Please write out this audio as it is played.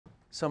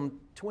Some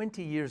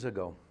 20 years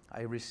ago,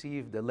 I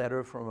received a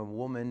letter from a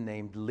woman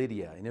named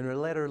Lydia. And in her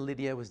letter,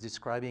 Lydia was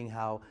describing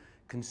how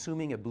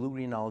consuming a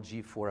blue-green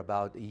algae for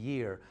about a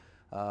year,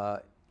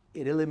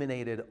 it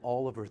eliminated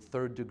all of her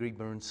third-degree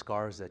burn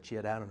scars that she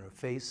had on her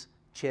face,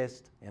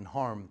 chest, and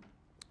arm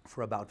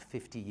for about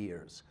 50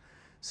 years.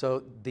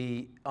 So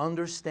the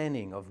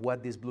understanding of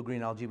what this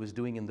blue-green algae was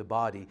doing in the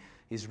body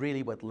is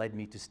really what led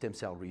me to stem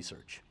cell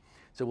research.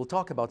 So we'll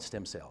talk about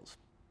stem cells.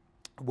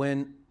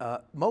 When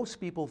most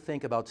people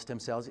think about stem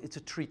cells, it's a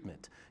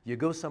treatment. You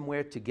go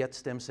somewhere to get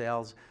stem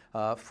cells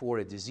for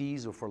a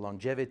disease or for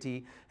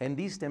longevity, and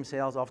these stem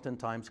cells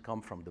oftentimes come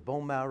from the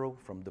bone marrow,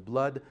 from the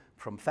blood,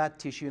 from fat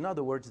tissue. In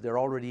other words, they're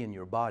already in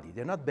your body.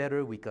 They're not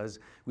better because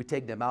we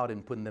take them out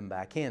and put them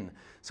back in.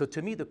 So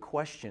to me, the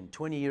question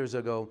 20 years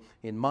ago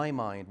in my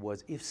mind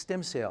was, if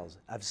stem cells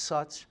have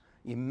such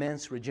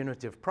immense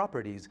regenerative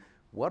properties,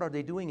 what are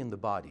they doing in the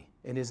body?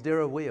 And is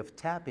there a way of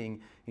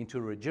tapping into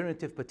the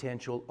regenerative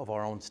potential of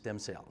our own stem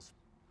cells?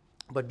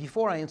 But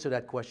before I answer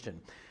that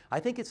question, I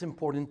think it's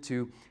important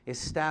to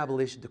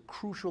establish the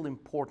crucial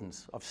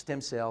importance of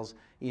stem cells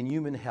in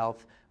human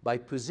health by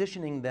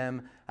positioning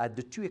them at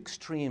the two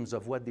extremes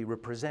of what they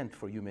represent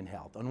for human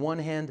health. On one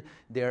hand,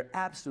 they're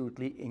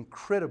absolutely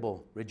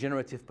incredible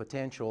regenerative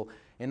potential,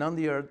 and on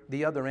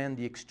the other end,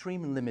 the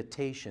extreme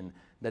limitation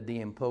that they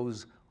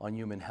impose on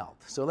human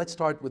health. So let's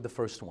start with the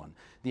first one,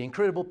 the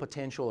incredible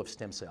potential of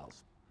stem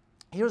cells.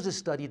 Here's a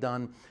study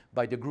done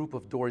by the group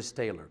of Doris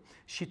Taylor.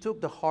 She took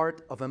the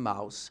heart of a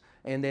mouse,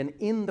 and then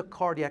in the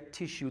cardiac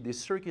tissue, they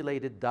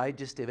circulated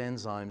digestive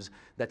enzymes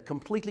that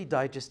completely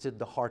digested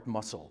the heart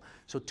muscle.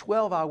 So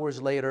 12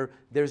 hours later,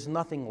 there's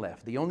nothing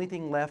left. The only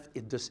thing left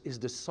is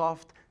the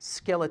soft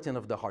skeleton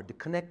of the heart, the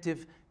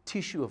connective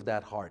tissue of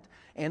that heart.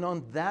 And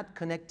on that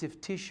connective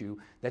tissue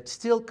that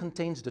still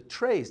contains the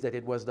trace that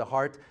it was the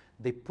heart,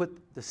 they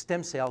put the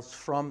stem cells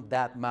from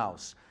that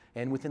mouse.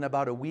 And within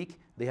about a week,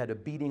 they had a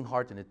beating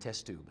heart and a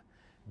test tube.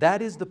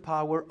 That is the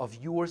power of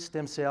your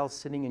stem cells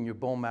sitting in your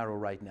bone marrow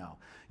right now.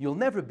 You'll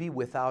never be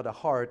without a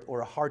heart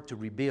or a heart to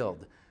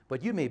rebuild,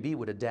 but you may be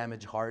with a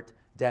damaged heart,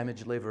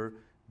 damaged liver,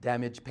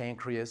 damaged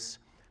pancreas.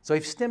 So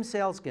if stem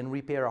cells can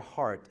repair a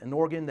heart, an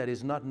organ that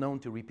is not known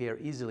to repair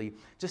easily,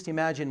 just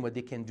imagine what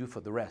they can do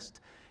for the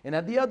rest. And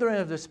at the other end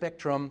of the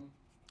spectrum,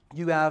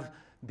 you have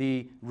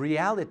the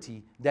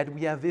reality that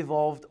we have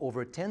evolved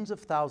over tens of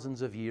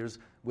thousands of years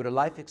with a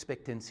life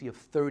expectancy of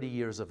 30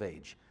 years of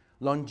age.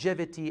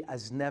 Longevity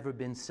has never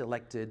been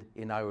selected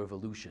in our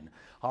evolution.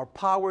 Our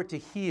power to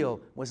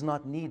heal was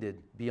not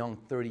needed beyond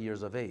 30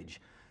 years of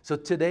age. So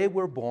today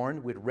we're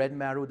born with red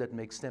marrow that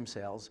makes stem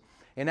cells,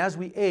 and as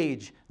we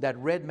age, that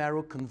red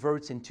marrow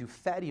converts into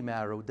fatty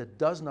marrow that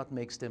does not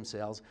make stem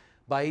cells.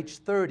 By age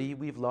 30,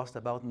 we've lost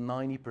about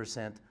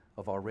 90%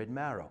 of our red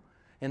marrow.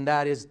 And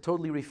that is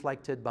totally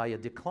reflected by a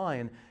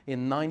decline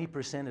in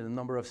 90% in the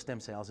number of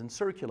stem cells in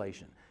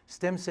circulation.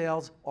 Stem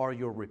cells are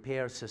your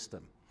repair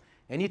system.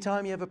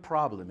 Anytime you have a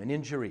problem, an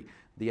injury,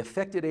 the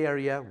affected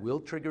area will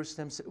trigger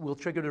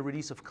the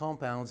release of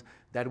compounds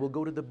that will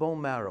go to the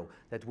bone marrow,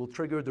 that will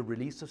trigger the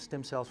release of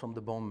stem cells from the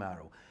bone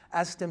marrow.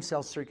 As stem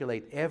cells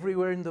circulate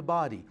everywhere in the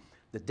body,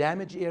 the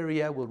damaged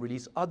area will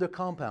release other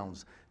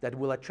compounds that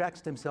will attract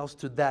stem cells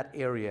to that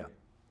area.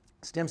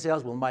 Stem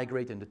cells will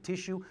migrate into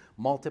tissue,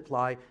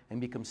 multiply, and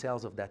become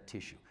cells of that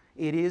tissue.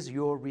 It is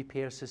your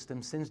repair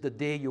system since the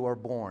day you are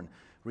born.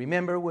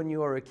 Remember when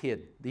you are a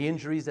kid, the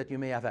injuries that you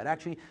may have had.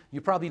 Actually,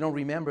 you probably don't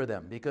remember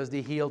them because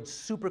they healed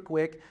super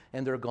quick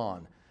and they're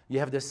gone. You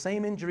have the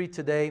same injury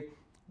today,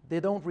 they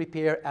don't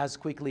repair as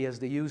quickly as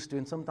they used to,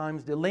 and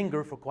sometimes they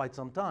linger for quite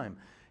some time.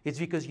 It's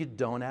because you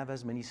don't have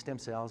as many stem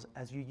cells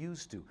as you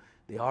used to.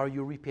 They are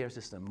your repair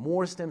system.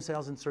 More stem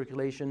cells in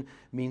circulation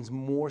means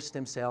more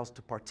stem cells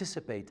to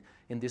participate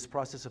in this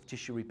process of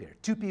tissue repair.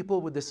 Two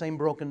people with the same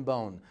broken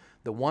bone.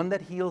 The one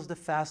that heals the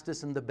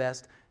fastest and the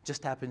best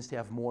just happens to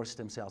have more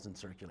stem cells in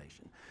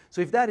circulation.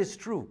 So if that is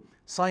true,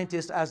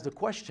 scientists ask the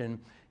question,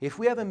 if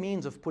we have a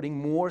means of putting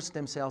more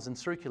stem cells in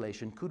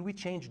circulation, could we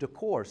change the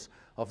course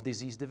of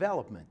disease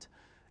development?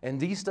 And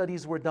these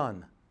studies were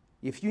done.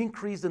 If you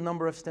increase the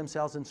number of stem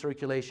cells in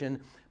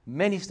circulation,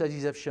 many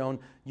studies have shown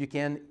you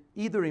can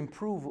either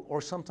improve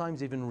or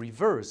sometimes even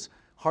reverse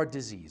heart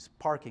disease,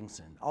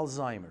 Parkinson,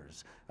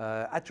 Alzheimer's,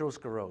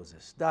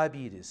 atherosclerosis,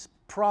 diabetes,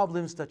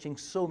 problems touching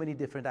so many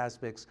different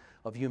aspects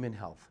of human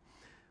health.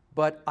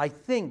 But I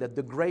think that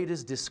the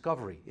greatest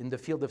discovery in the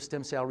field of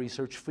stem cell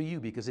research for you,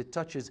 because it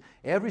touches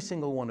every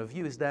single one of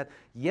you, is that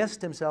yes,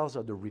 stem cells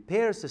are the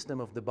repair system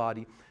of the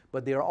body,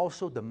 but they are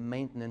also the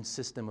maintenance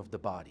system of the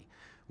body.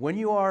 When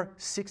you are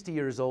 60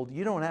 years old,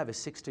 you don't have a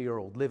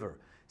 60-year-old liver,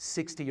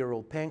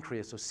 60-year-old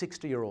pancreas, or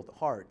 60-year-old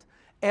heart.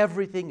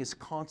 Everything is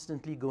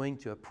constantly going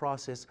to a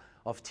process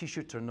of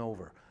tissue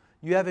turnover.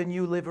 You have a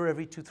new liver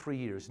every 2-3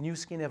 years, new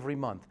skin every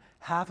month,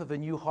 half of a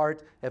new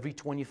heart every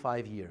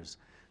 25 years.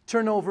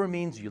 Turnover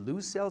means you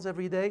lose cells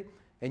every day,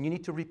 and you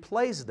need to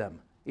replace them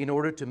in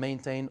order to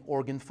maintain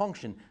organ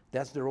function.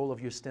 That's the role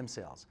of your stem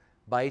cells.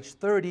 By age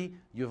 30,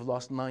 you've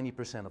lost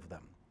 90% of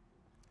them.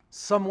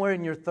 Somewhere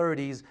in your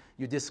 30s,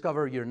 you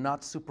discover you're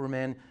not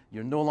Superman,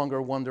 you're no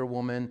longer Wonder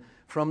Woman.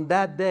 From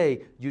that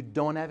day, you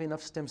don't have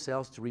enough stem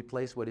cells to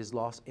replace what is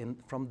lost. And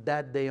from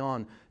that day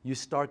on, you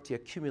start to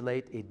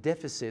accumulate a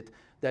deficit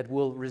that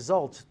will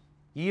result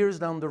years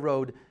down the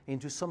road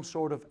into some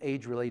sort of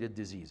age-related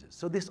diseases.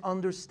 So this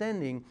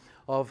understanding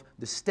of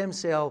the stem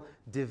cell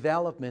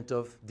development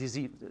of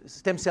disease,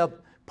 stem cell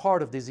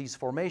part of disease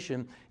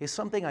formation is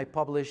something I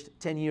published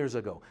 10 years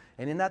ago.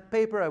 And in that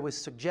paper I was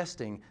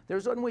suggesting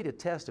there's one way to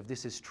test if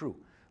this is true.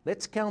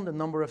 Let's count the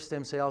number of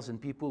stem cells in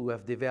people who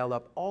have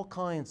developed all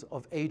kinds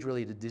of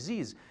age-related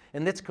disease,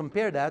 and let's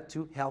compare that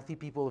to healthy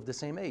people of the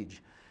same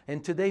age.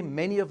 And today,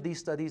 many of these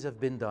studies have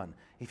been done.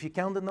 If you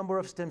count the number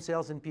of stem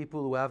cells in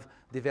people who have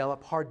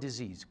developed heart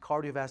disease,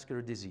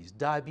 cardiovascular disease,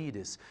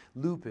 diabetes,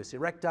 lupus,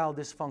 erectile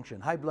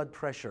dysfunction, high blood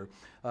pressure,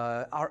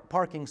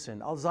 Parkinson,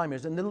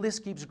 Alzheimer's, and the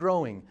list keeps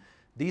growing,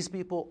 these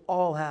people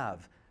all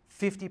have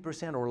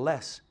 50% or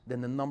less than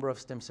the number of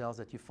stem cells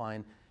that you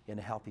find in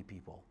healthy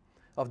people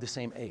of the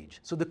same age.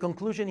 So the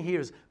conclusion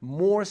here is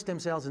more stem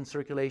cells in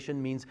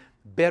circulation means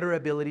better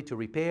ability to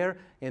repair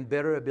and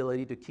better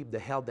ability to keep the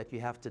health that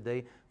you have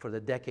today for the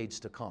decades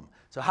to come.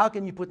 So how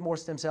can you put more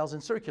stem cells in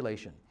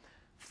circulation?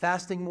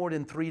 Fasting more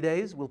than 3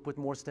 days will put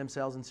more stem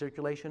cells in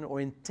circulation,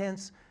 or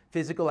intense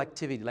physical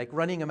activity like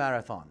running a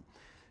marathon.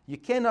 You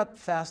cannot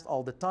fast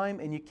all the time,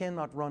 and you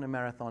cannot run a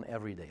marathon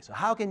every day. So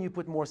how can you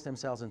put more stem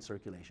cells in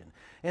circulation?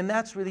 And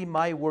that's really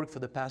my work for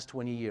the past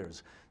 20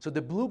 years. So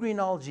the blue-green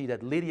algae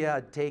that Lydia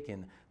had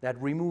taken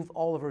that removed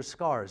all of her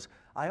scars,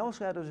 I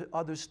also had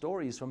other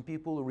stories from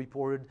people who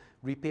reported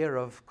repair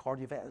of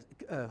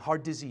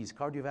heart disease,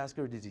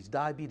 cardiovascular disease,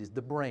 diabetes,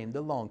 the brain,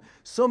 the lung,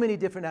 so many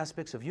different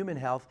aspects of human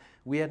health.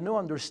 We had no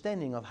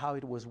understanding of how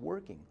it was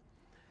working.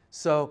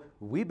 So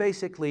we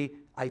basically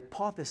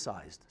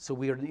hypothesized, so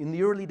we are in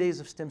the early days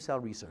of stem cell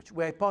research,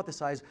 we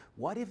hypothesized,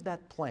 what if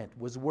that plant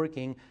was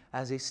working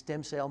as a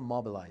stem cell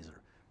mobilizer,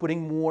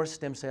 putting more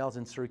stem cells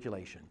in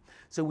circulation?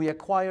 So we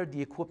acquired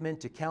the equipment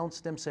to count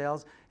stem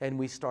cells, and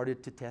we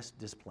started to test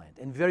this plant.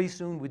 And very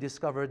soon we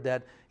discovered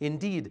that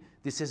indeed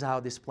this is how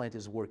this plant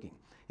is working.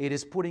 It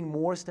is putting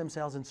more stem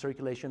cells in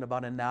circulation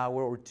about an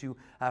hour or two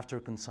after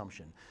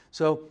consumption.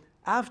 So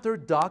after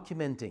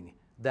documenting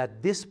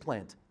that this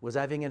plant was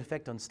having an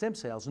effect on stem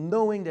cells,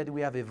 knowing that we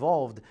have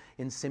evolved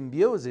in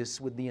symbiosis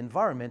with the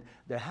environment,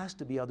 there has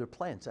to be other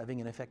plants having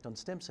an effect on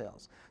stem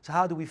cells. So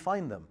how do we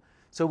find them?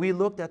 So we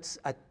looked at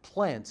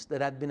plants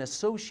that had been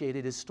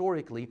associated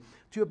historically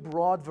to a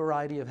broad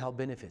variety of health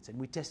benefits, and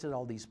we tested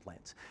all these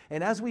plants.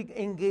 And as we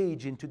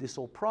engage into this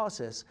whole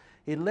process,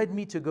 it led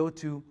me to go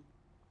to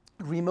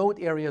remote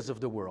areas of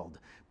the world,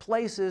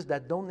 places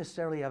that don't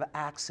necessarily have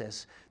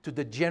access to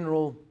the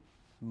general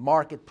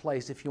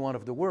marketplace, if you want,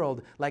 of the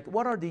world. Like,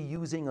 what are they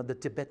using on the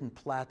Tibetan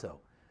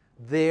plateau?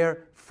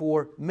 There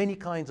for many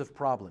kinds of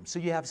problems. So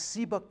you have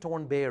sea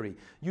buckthorn berry,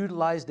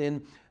 utilized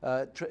in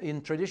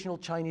traditional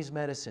Chinese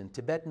medicine,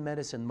 Tibetan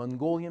medicine,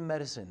 Mongolian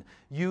medicine,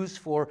 used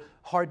for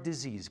heart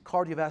disease,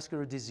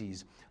 cardiovascular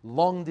disease,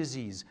 lung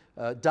disease,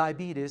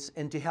 diabetes,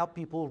 and to help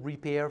people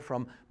repair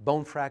from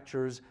bone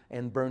fractures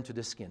and burn to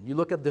the skin. You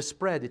look at the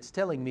spread, it's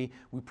telling me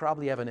we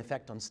probably have an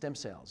effect on stem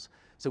cells.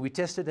 So we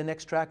tested an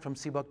extract from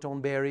sea buckthorn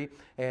berry,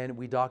 and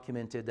we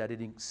documented that it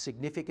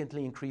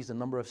significantly increased the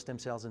number of stem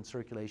cells in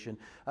circulation,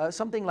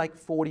 something like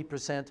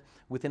 40%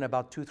 within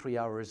about 2-3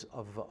 hours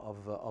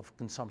of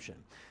consumption.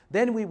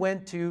 Then we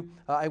went to,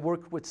 I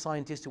worked with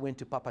scientists who went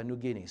to Papua New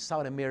Guinea,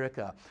 South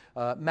America,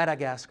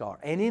 Madagascar.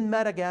 And in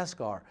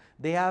Madagascar,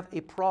 they have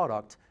a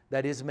product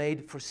that is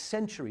made for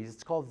centuries.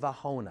 It's called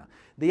Vahona.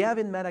 They have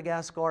in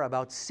Madagascar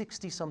about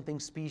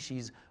 60-something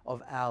species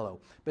of aloe,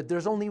 but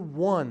there's only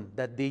one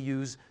that they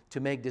use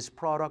to make this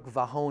product,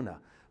 Vahona,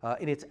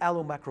 and it's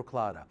Aloe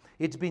macroclada.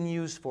 It's been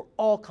used for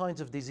all kinds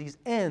of disease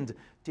and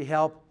to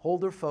help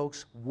older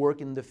folks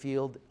work in the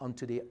field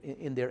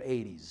in their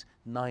 80s,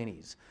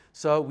 90s.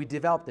 So we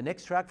developed an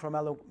extract from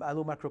Aloe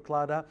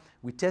macroclada,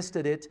 we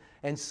tested it,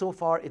 and so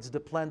far it's the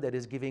plant that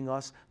is giving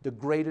us the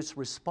greatest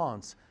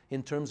response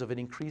in terms of an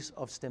increase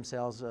of stem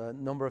cells,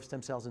 number of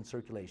stem cells in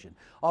circulation,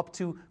 up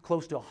to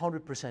close to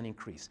 100%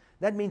 increase.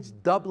 That means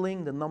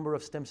doubling the number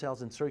of stem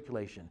cells in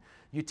circulation.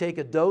 You take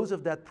a dose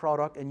of that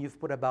product and you've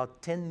put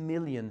about 10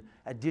 million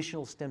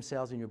additional stem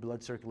cells in your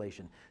blood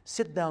circulation.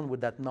 Sit down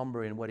with that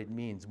number and what it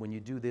means when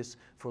you do this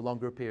for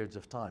longer periods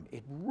of time.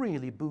 It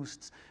really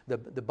boosts the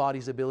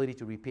body's ability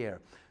to repair.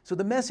 So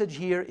the message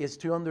here is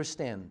to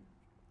understand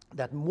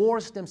that more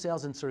stem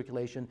cells in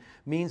circulation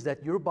means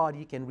that your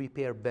body can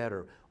repair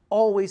better.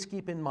 Always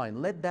keep in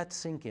mind, let that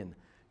sink in.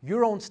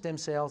 Your own stem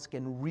cells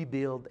can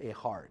rebuild a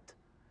heart.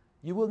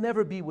 You will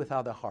never be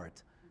without a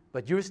heart,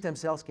 but your stem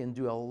cells can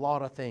do a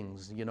lot of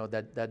things, you know,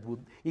 that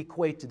would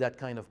equate to that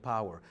kind of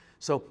power.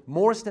 So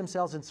more stem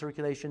cells in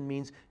circulation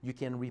means you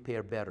can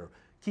repair better.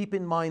 Keep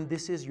in mind,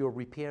 this is your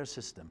repair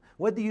system.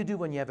 What do you do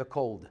when you have a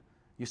cold?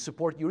 You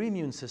support your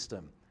immune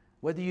system.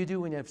 What do you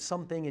do when you have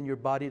something in your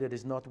body that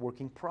is not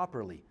working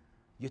properly?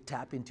 you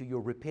tap into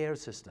your repair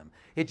system.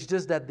 It's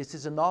just that this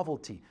is a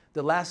novelty.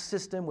 The last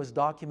system was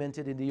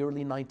documented in the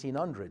early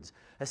 1900s.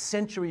 A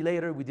century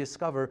later, we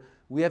discover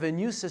we have a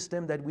new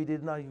system that we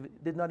did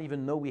not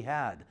even know we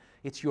had.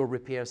 It's your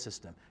repair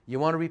system. You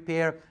want to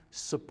repair,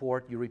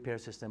 support your repair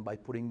system by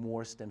putting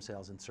more stem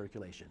cells in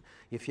circulation.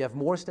 If you have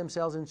more stem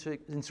cells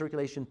in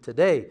circulation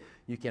today,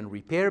 you can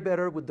repair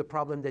better with the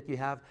problem that you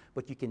have,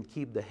 but you can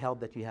keep the health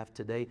that you have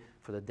today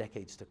for the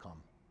decades to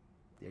come.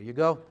 There you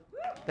go.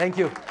 Thank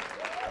you.